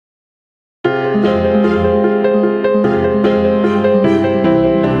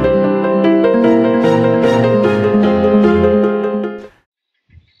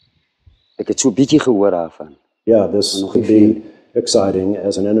Ek het so 'n bietjie gehoor daarvan. Yeah, this could be exciting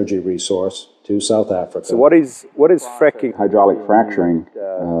as an energy resource to South Africa. So what is fracking? Hydraulic fracturing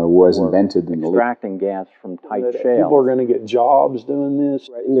was invented in Extracting gas from tight shale. People are going to get jobs doing this.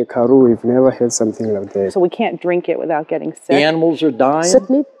 In the Karoo, we've never had something like that. So we can't drink it without getting sick. The animals are dying. Sit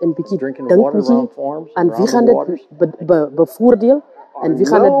net en bietjie Drinking dink water bietjie around farms, aan wie around gaan the waters. dit bevoordeel en wie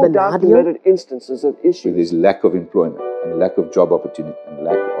gaan dit benadeel. Documented instances of issues. There's lack of employment and lack of job opportunity and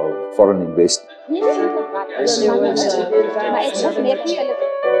lack of foreign investment.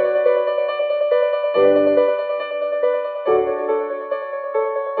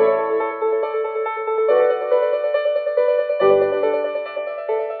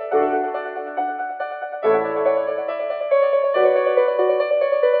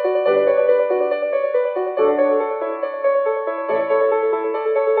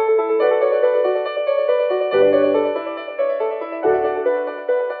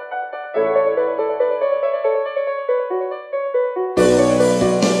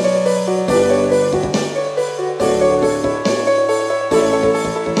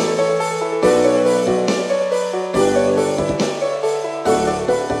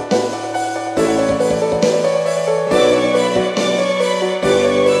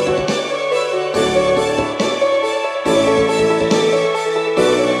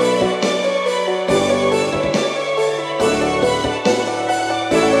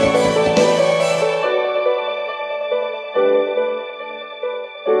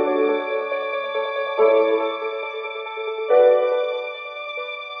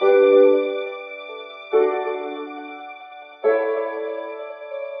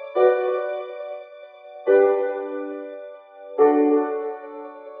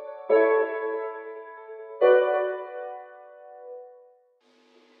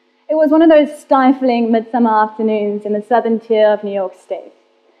 It was one of those stifling midsummer afternoons in the southern tier of New York State.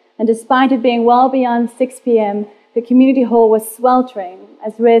 And despite it being well beyond 6 p.m., the community hall was sweltering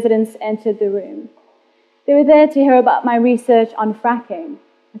as residents entered the room. They were there to hear about my research on fracking,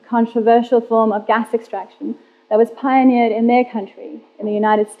 a controversial form of gas extraction that was pioneered in their country, in the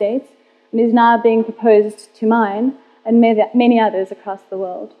United States, and is now being proposed to mine and many others across the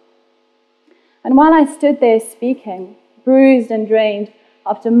world. And while I stood there speaking, bruised and drained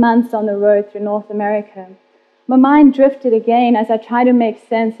after months on the road through North America, my mind drifted again as I tried to make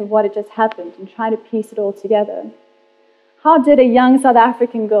sense of what had just happened and try to piece it all together. How did a young South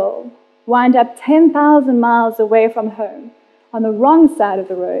African girl wind up 10,000 miles away from home, on the wrong side of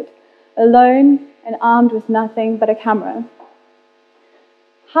the road, alone and armed with nothing but a camera?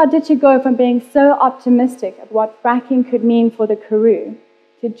 How did she go from being so optimistic of what fracking could mean for the Karoo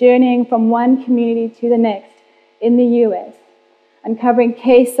to journeying from one community to the next in the US, uncovering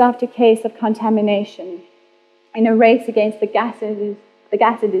case after case of contamination in a race against the gas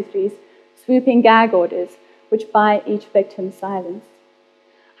industry's swooping gag orders which buy each victim's silence?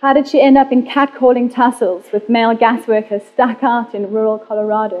 How did she end up in catcalling tussles with male gas workers stuck out in rural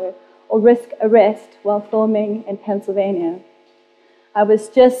Colorado or risk arrest while filming in Pennsylvania? I was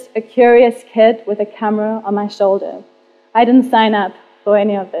just a curious kid with a camera on my shoulder. I didn't sign up for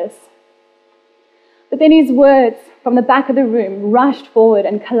any of this. But then his words from the back of the room rushed forward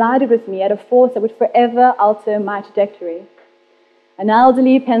and collided with me at a force that would forever alter my trajectory. An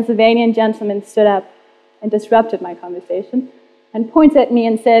elderly Pennsylvanian gentleman stood up and disrupted my conversation and pointed at me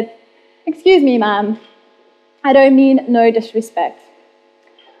and said, "Excuse me, ma'am, I don't mean no disrespect.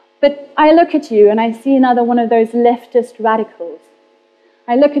 But I look at you and I see another one of those leftist radicals.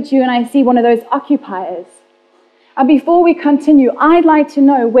 I look at you and I see one of those occupiers. And before we continue, I'd like to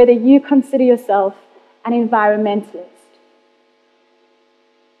know whether you consider yourself an environmentalist."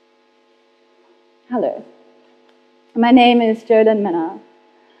 Hello, my name is Jolynn Minaar.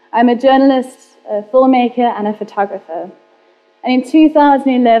 I'm a journalist, a filmmaker, and a photographer. And in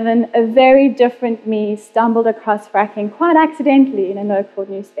 2011, a very different me stumbled across fracking quite accidentally in a local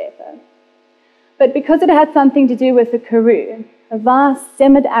newspaper. But because it had something to do with the Karoo, a vast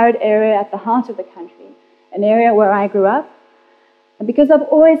semi-arid area at the heart of the country, an area where I grew up, and because I've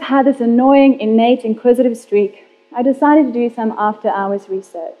always had this annoying, innate, inquisitive streak, I decided to do some after-hours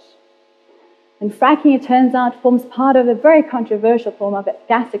research. And fracking, it turns out, forms part of a very controversial form of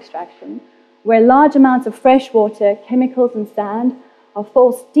gas extraction, where large amounts of fresh water, chemicals, and sand are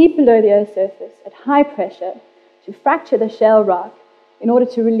forced deep below the Earth's surface at high pressure to fracture the shale rock in order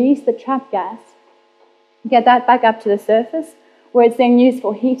to release the trapped gas, get that back up to the surface, where it's then used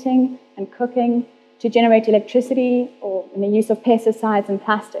for heating and cooking, to generate electricity, or in the use of pesticides and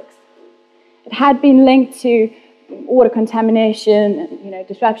plastics. It had been linked to water contamination and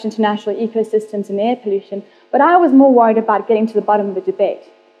disruption to natural ecosystems and air pollution, but I was more worried about getting to the bottom of the debate.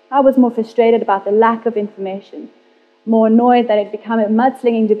 I was more frustrated about the lack of information, more annoyed that it had become a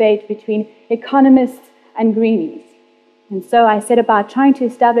mudslinging debate between economists and greenies. And so I set about trying to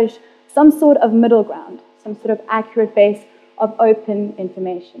establish some sort of middle ground, some sort of accurate base of open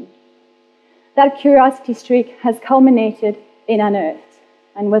information. That curiosity streak has culminated in Unearthed,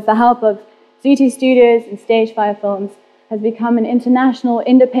 and with the help of ZT Studios and Stage 5 Films, has become an international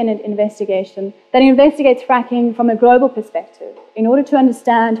independent investigation that investigates fracking from a global perspective in order to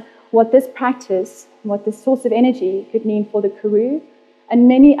understand what this practice, what this source of energy could mean for the Karoo and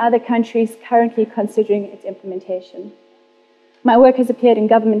many other countries currently considering its implementation. My work has appeared in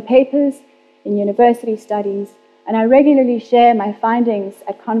government papers, in university studies, and I regularly share my findings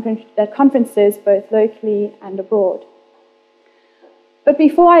at conferences both locally and abroad. But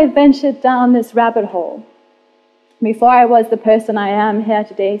before I ventured down this rabbit hole, before I was the person I am here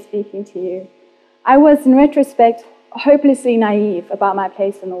today speaking to you, I was, in retrospect, hopelessly naive about my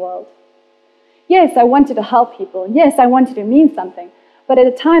place in the world. Yes, I wanted to help people. Yes, I wanted to mean something, but at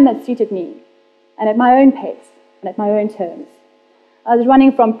a time that suited me, and at my own pace, and at my own terms. I was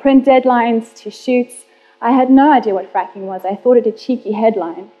running from print deadlines to shoots. I had no idea what fracking was. I thought it a cheeky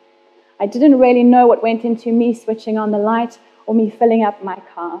headline. I didn't really know what went into me switching on the light or me filling up my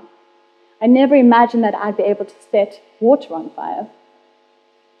car. I never imagined that I'd be able to set water on fire.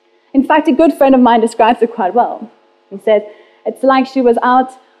 In fact, a good friend of mine describes it quite well. He said, it's like she was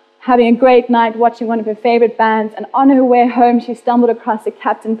out having a great night watching one of her favorite bands, and on her way home, she stumbled across a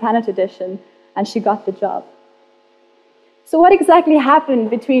Captain Planet edition, and she got the job. So what exactly happened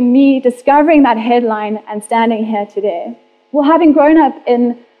between me discovering that headline and standing here today? Well, having grown up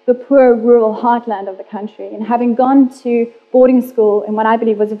in the poor rural heartland of the country and having gone to boarding school in what I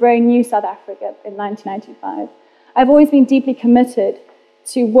believe was a very new South Africa in 1995, I've always been deeply committed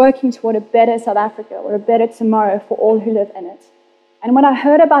to working toward a better South Africa or a better tomorrow for all who live in it. And when I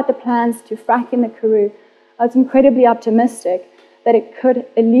heard about the plans to frack in the Karoo, I was incredibly optimistic that it could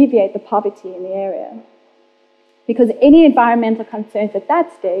alleviate the poverty in the area. Because any environmental concerns at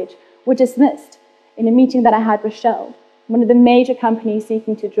that stage were dismissed in a meeting that I had with Shell, one of the major companies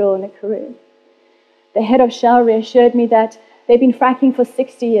seeking to drill in the Karoo. The head of Shell reassured me that they've been fracking for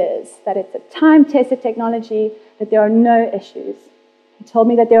 60 years, that it's a time-tested technology, that there are no issues. He told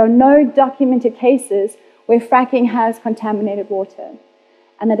me that there are no documented cases where fracking has contaminated water,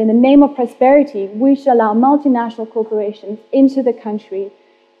 and that in the name of prosperity, we should allow multinational corporations into the country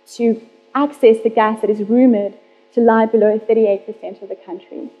to access the gas that is rumored to lie below 38% of the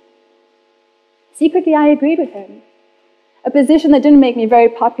country. Secretly, I agreed with him, a position that didn't make me very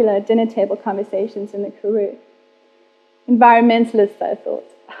popular at dinner table conversations in the Karoo. Environmentalists, I thought.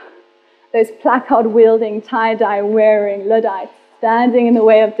 Those placard-wielding, tie-dye wearing Luddites standing in the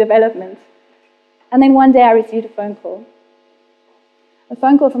way of development. And then one day I received a phone call. A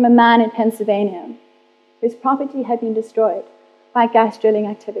phone call from a man in Pennsylvania whose property had been destroyed by gas drilling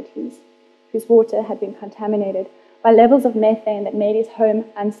activities, whose water had been contaminated by levels of methane that made his home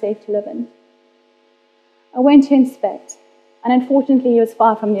unsafe to live in. I went to inspect, and unfortunately he was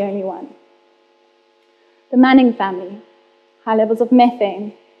far from the only one. The Manning family, high levels of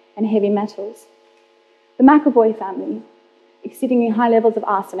methane and heavy metals. The McAvoy family, exceedingly high levels of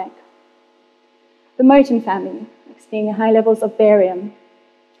arsenic. The Moten family, exceedingly high levels of barium.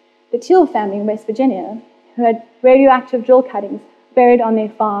 The Teal family in West Virginia, who had radioactive drill cuttings buried on their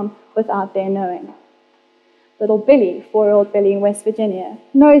farm without their knowing. Little Billy, 4-year-old Billy in West Virginia,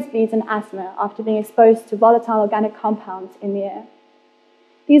 nosebleeds and asthma after being exposed to volatile organic compounds in the air.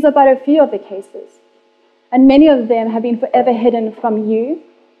 These are but a few of the cases, and many of them have been forever hidden from you,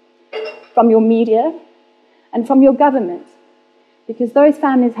 from your media, and from your government, because those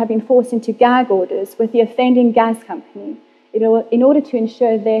families have been forced into gag orders with the offending gas company in order to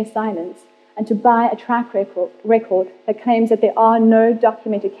ensure their silence and to buy a track record that claims that there are no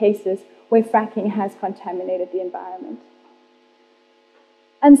documented cases where fracking has contaminated the environment.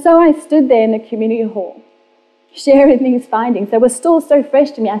 And so I stood there in the community hall, sharing these findings that were still so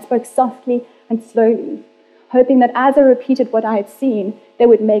fresh to me. I spoke softly and slowly, hoping that as I repeated what I had seen, they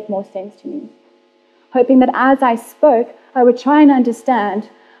would make more sense to me. Hoping that as I spoke, I would try and understand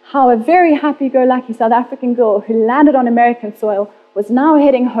how a very happy-go-lucky South African girl who landed on American soil was now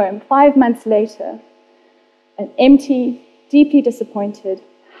heading home 5 months later, an empty, deeply disappointed,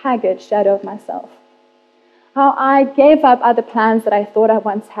 haggard shadow of myself. How I gave up other plans that I thought I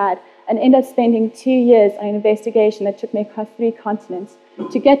once had and ended up spending 2 years on an investigation that took me across 3 continents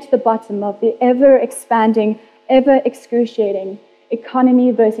to get to the bottom of the ever-expanding, ever-excruciating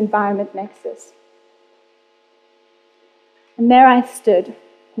economy versus environment nexus. And there I stood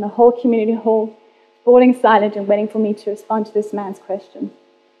in the whole community hall, falling silent and waiting for me to respond to this man's question.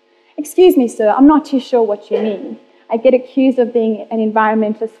 Excuse me, sir, I'm not too sure what you mean. I get accused of being an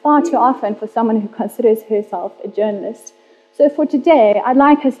environmentalist far too often for someone who considers herself a journalist. So for today, I'd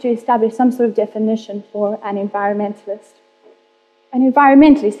like us to establish some sort of definition for an environmentalist. An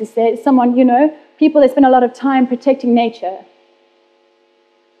environmentalist, he said, is someone, people that spend a lot of time protecting nature.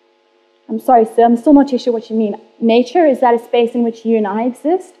 I'm sorry, sir, I'm still not too sure what you mean. Nature, is that a space in which you and I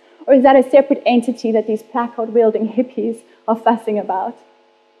exist? Or is that a separate entity that these placard-wielding hippies are fussing about?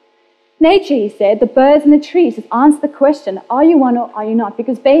 Nature, he said, the birds and the trees, just answer the question, are you one or are you not?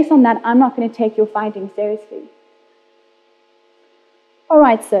 Because based on that, I'm not going to take your findings seriously. All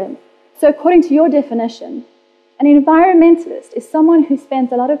right, sir. So according to your definition, an environmentalist is someone who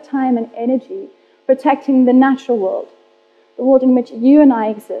spends a lot of time and energy protecting the natural world, the world in which you and I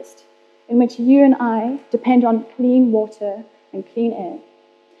exist, in which you and I depend on clean water and clean air,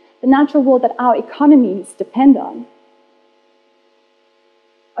 the natural world that our economies depend on.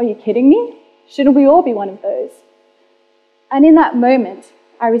 Are you kidding me? Shouldn't we all be one of those? And in that moment,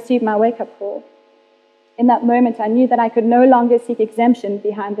 I received my wake-up call. In that moment, I knew that I could no longer seek exemption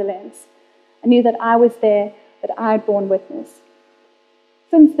behind the lens. I knew that I was there, that I had borne witness.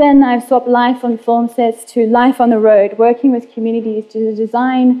 Since then, I've swapped life on film sets to life on the road, working with communities to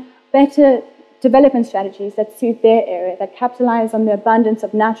design better development strategies that suit their area, that capitalize on the abundance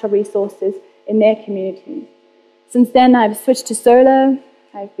of natural resources in their community. Since then, I've switched to solar,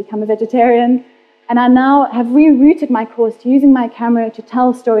 I've become a vegetarian, and I now have rerouted my course to using my camera to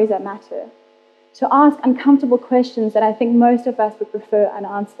tell stories that matter, to ask uncomfortable questions that I think most of us would prefer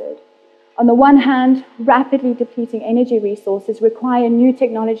unanswered. On the one hand, rapidly depleting energy resources require new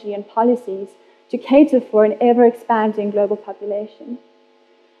technology and policies to cater for an ever-expanding global population.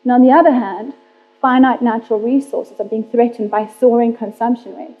 And on the other hand, finite natural resources are being threatened by soaring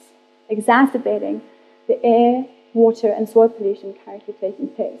consumption rates, exacerbating the air, water, and soil pollution currently taking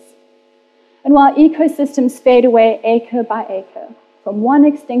place. And while ecosystems fade away acre by acre, from one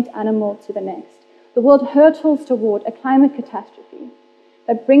extinct animal to the next, the world hurtles toward a climate catastrophe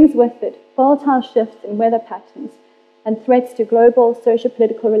that brings with it volatile shifts in weather patterns and threats to global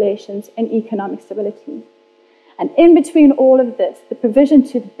socio-political relations and economic stability. And in between all of this, the provision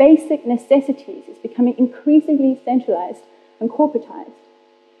to basic necessities is becoming increasingly centralized and corporatized.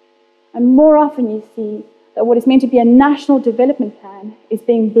 And more often you see that what is meant to be a national development plan is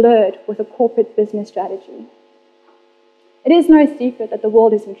being blurred with a corporate business strategy. It is no secret that the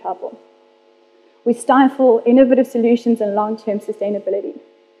world is in trouble. We stifle innovative solutions and long-term sustainability.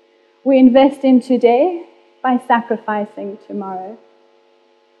 We invest in today by sacrificing tomorrow.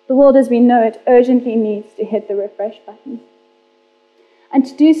 The world as we know it urgently needs to hit the refresh button. And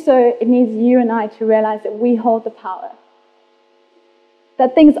to do so, it needs you and I to realize that we hold the power,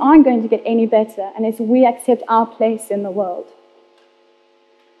 that things aren't going to get any better unless we accept our place in the world.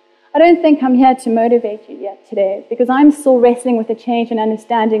 I don't think I'm here to motivate you yet today, because I'm still wrestling with the change and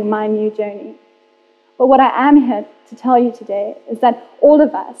understanding my new journey. But what I am here to tell you today is that all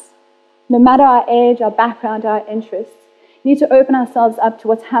of us, no matter our age, our background, our interests, need to open ourselves up to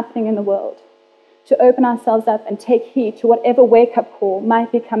what's happening in the world, to open ourselves up and take heed to whatever wake-up call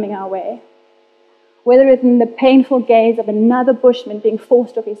might be coming our way. Whether it's in the painful gaze of another bushman being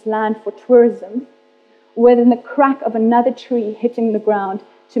forced off his land for tourism, or whether in the crack of another tree hitting the ground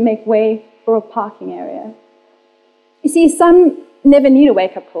to make way for a parking area. You see, some never need a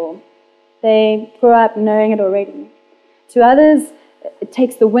wake-up call. They grow up knowing it already. To others, it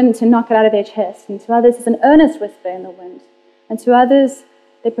takes the wind to knock it out of their chest, and to others, it's an earnest whisper in the wind, and to others,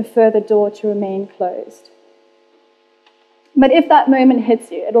 they prefer the door to remain closed. But if that moment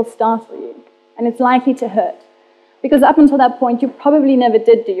hits you, it'll startle you, and it's likely to hurt, because up until that point, you probably never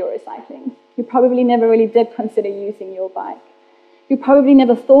did do your recycling. You probably never really did consider using your bike. You probably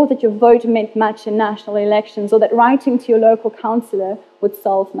never thought that your vote meant much in national elections, or that writing to your local councillor would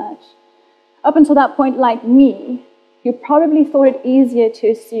solve much. Up until that point, like me, you probably thought it easier to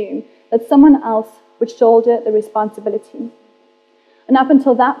assume that someone else would shoulder the responsibility. And up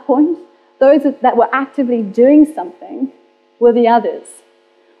until that point, those that were actively doing something were the others,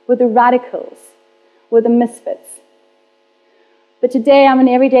 were the radicals, were the misfits. But today, I'm an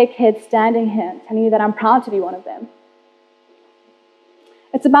everyday kid standing here telling you that I'm proud to be one of them.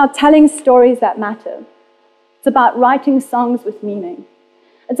 It's about telling stories that matter. It's about writing songs with meaning.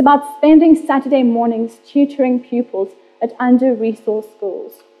 It's about spending Saturday mornings tutoring pupils at under-resourced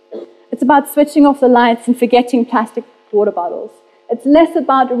schools. It's about switching off the lights and forgetting plastic water bottles. It's less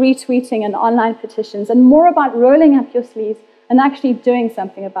about retweeting and online petitions and more about rolling up your sleeves and actually doing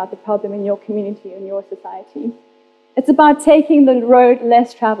something about the problem in your community, in your society. It's about taking the road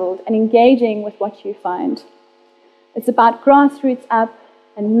less traveled and engaging with what you find. It's about grassroots up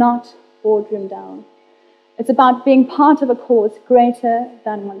and not boardroom down. It's about being part of a cause greater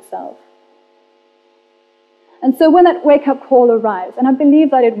than oneself. And so when that wake-up call arrives, and I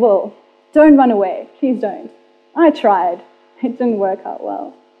believe that it will, don't run away, please don't. I tried, it didn't work out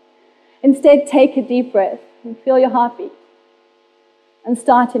well. Instead, take a deep breath and feel your heartbeat and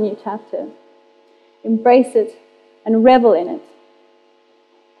start a new chapter. Embrace it and revel in it.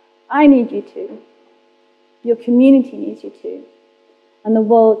 I need you to. Your community needs you to. And the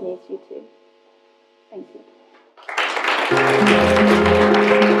world needs you to. Thank you.